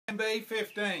SMB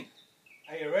 15.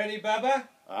 Are you ready, Bubba?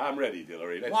 I'm ready,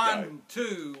 Dillery. Let's go. 1,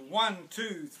 2, 1,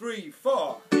 2, 3,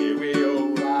 4. Here we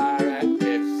all are at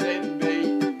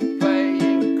SMB,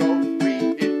 playing golf, we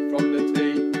hit from the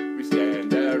tee. We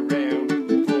stand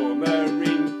around, form a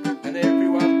ring, and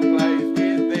everyone plays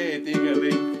with their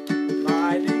ding-a-ling.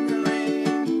 My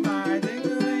ding-a-ling, my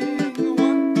ding-a-ling, I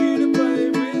want you to play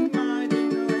with my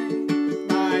ding-a-ling.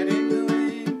 My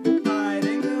ding-a-ling, my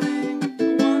ding-a-ling, I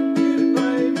want you to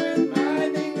play with my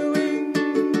ding-a-ling.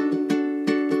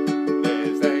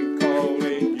 Les and Cole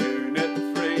in Unit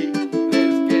 3,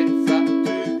 Les gets up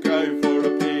to go for a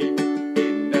pee.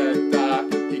 In the dark,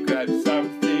 he grabs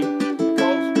something,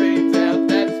 Cole screams out,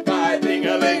 that's my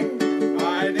ding-a-ling.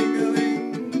 My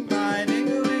ding-a-ling, my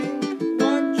ding-a-ling,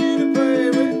 want you to play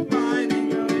with my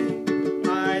ding-a-ling.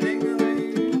 My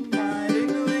ding-a-ling, my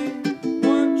ding-a-ling,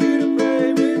 want you to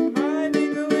play with my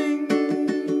ding-a-ling.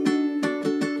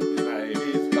 His name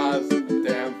is Buzz,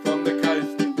 down from the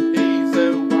coast. He's the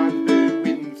one who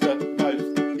wins the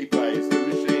most. He plays the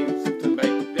machines to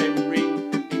make them ring.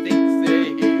 He thinks they're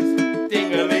his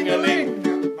ding-a-ling-a-ling.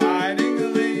 My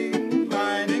ding-a-ling,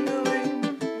 my ding-a-ling,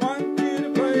 want you to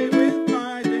play with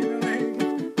my ding-a-ling.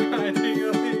 My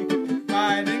ding-a-ling,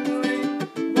 my ding-a-ling,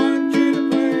 want you to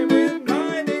play with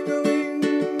my ding-a-ling.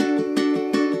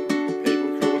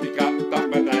 People call me Gut, but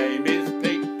my name is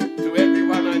Pete. To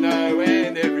everyone I know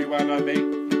and everyone I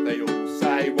meet,